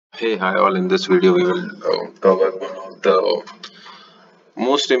Hey, hi all. In this video, we will cover one of the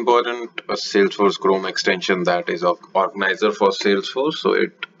most important Salesforce Chrome extension, that is organizer for Salesforce. So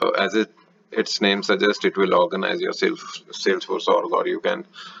its name suggests, it will organize your Salesforce org, or you can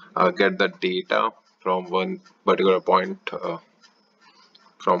get the data from one particular point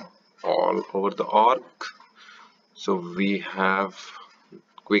from all over the org. So we have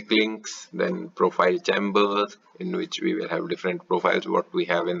quick links, then profile chambers, in which we will have different profiles what we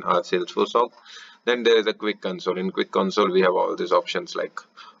have in our Salesforce org. Then there is a quick console. In quick console we have all these options like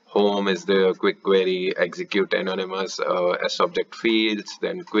home is the quick query, execute anonymous as subject fields,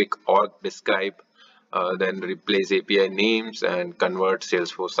 then quick org describe, then replace API names and convert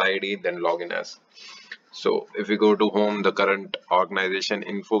Salesforce ID, then login as. So if we go to home, the current organization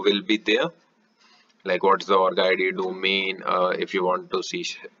info will be there, like what's the org ID, domain. If you want to see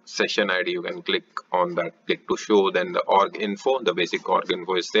session ID, you can click on that, click to show. Then the org info, the basic org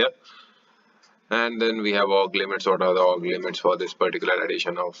info is there. And then we have org limits. What are the org limits for this particular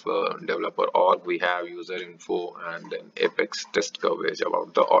edition of developer org? We have user info and then Apex test coverage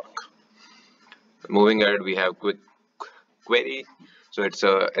about the org. Moving ahead, we have quick query. So it's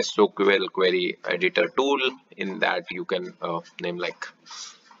a SOQL query editor tool. In that you can name like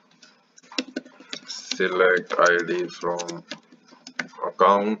select ID from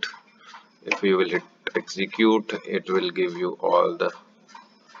account. If you will hit execute, it will give you all the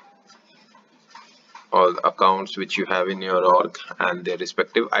accounts which you have in your org and their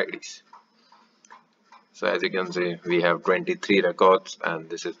respective IDs. So as you can see, we have 23 records and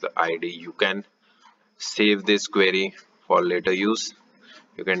this is the ID. You can save this query for later use.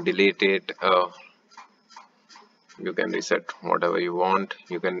 You can delete it, you can reset whatever you want.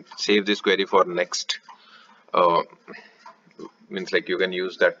 You can save this query for next, means like you can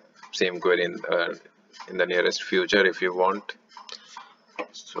use that same query in the nearest future if you want.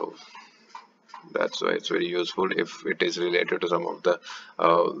 So that's why it's very useful if it is related to some of the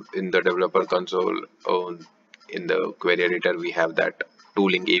in the developer console. In the query editor we have that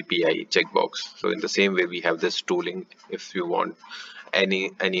tooling API checkbox. So in the same way we have this tooling. If you want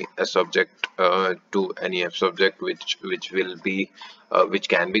any a subject to any app subject which will be which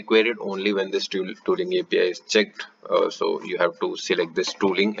can be queried only when this tooling API is checked, so you have to select this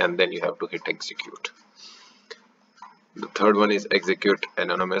tooling and then you have to hit execute. The third one is execute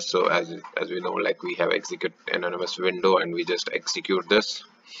anonymous. So as we know, like we have execute anonymous window and we just execute this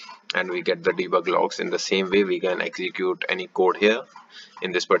and we get the debug logs. In the same way we can execute any code here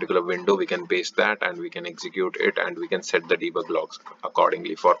in this particular window. We can paste that and we can execute it and we can set the debug logs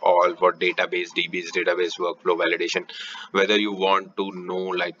accordingly for database DBs, database workflow validation, whether you want to know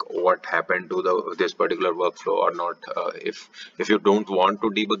like what happened to this particular workflow or not. If you don't want to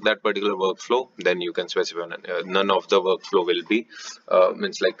debug that particular workflow, then you can specify none of the workflow will be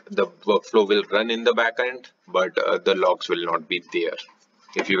means like the workflow will run in the backend, but the logs will not be there.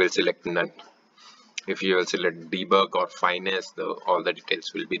 If you will select none, if you will select debug or finesse, all the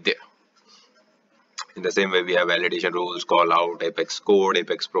details will be there. In the same way we have validation rules, call out, Apex code,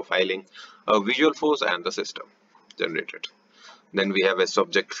 Apex profiling, visual force and the system generated. Then we have a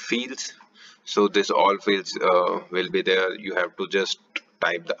subject fields. So this all fields will be there. You have to just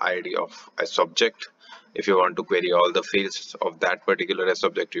type the ID of a subject. If you want to query all the fields of that particular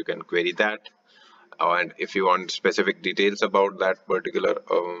subject, you can query that. And if you want specific details about that particular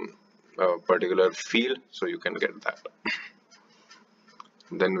field, so you can get that.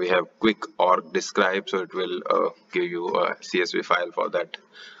 Then we have quick org describe. So it will give you a CSV file for that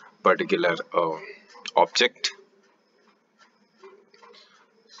particular object.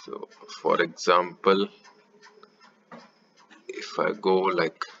 So for example, if I go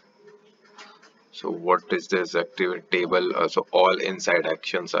like, so what is this activity table? So all inside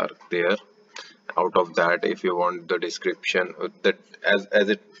actions are there. Out of that, if you want the description, that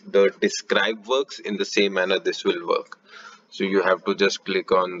the describe works in the same manner, this will work. So you have to just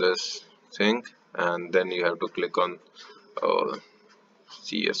click on this thing and then you have to click on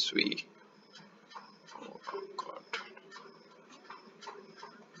CSV. Oh God.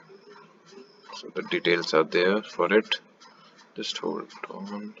 So the details are there for it. Just hold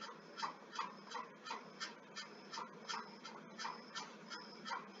on.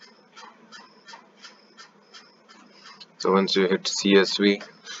 So once you hit CSV,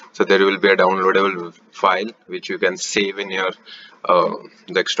 so there will be a downloadable file which you can save in your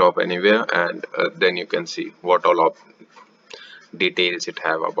desktop anywhere, and then you can see what all details it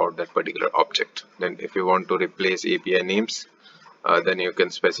have about that particular object. Then if you want to replace API names, then you can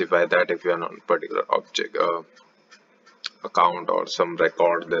specify that if you are on particular object account or some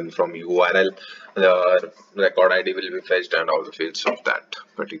record, then from URL the record ID will be fetched and all the fields of that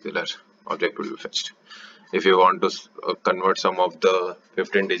particular object will be fetched. If you want to convert some of the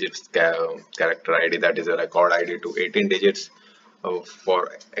 15 digits character ID, that is a record ID, to 18 digits for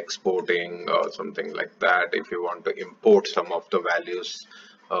exporting or something like that, if you want to import some of the values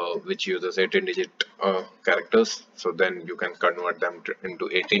which uses 18 digit characters, so then you can convert them into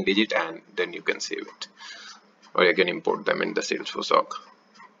 18 digit and then you can save it, or you can import them in the Salesforce org.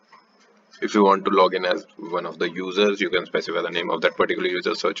 If you want to log in as one of the users, you can specify the name of that particular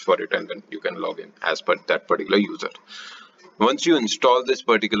user, search for it, and then you can log in as per that particular user. Once you install this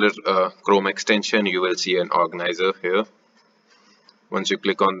particular Chrome extension, you will see an organizer here. Once you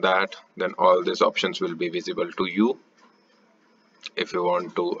click on that, then all these options will be visible to you. If you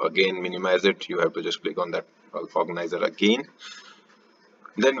want to again minimize it, you have to just click on that organizer again.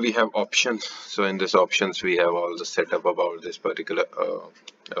 Then we have options. So in this options, we have all the setup about this particular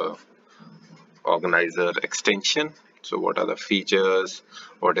organizer extension. So what are the features,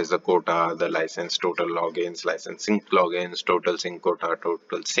 what is the quota, the license total logins, license sync logins, total sync quota,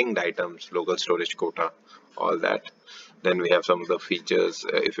 total synced items, local storage quota, all that. Then we have some of the features.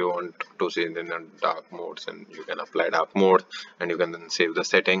 If you want to see it in the dark modes, and you can apply dark mode and you can then save the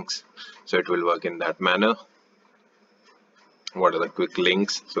settings, so it will work in that manner. What are the quick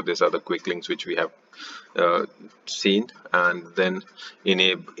links? So these are the quick links which we have seen. And then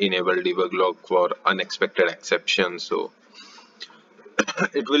enable debug log for unexpected exceptions, so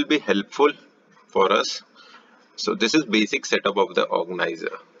it will be helpful for us. So this is basic setup of the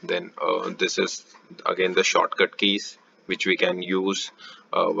organizer. Then this is again the shortcut keys which we can use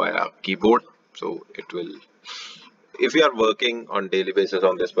via keyboard. So it will, if you are working on daily basis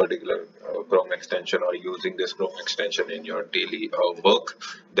on this particular Chrome extension or using this Chrome extension in your daily work,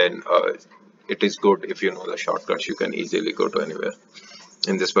 then it is good if you know the shortcuts. You can easily go to anywhere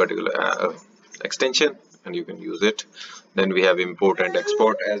in this particular extension and you can use it. Then we have import and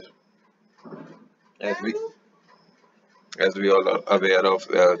export. As we all are aware of,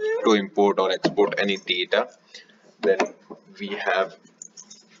 to import or export any data, then we have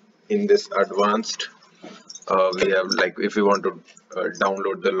in this advanced, we have, like, if you want to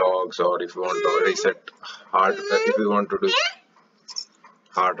download the logs, or if you want to reset hard, if you want to do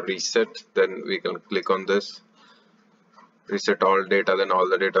hard reset, then we can click on this reset all data, then all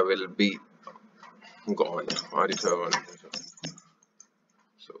the data will be gone. Or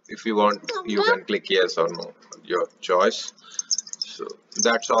if you want, you can click yes or no, your choice. So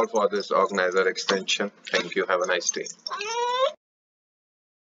that's all for this organizer extension. Thank you. Have a nice day.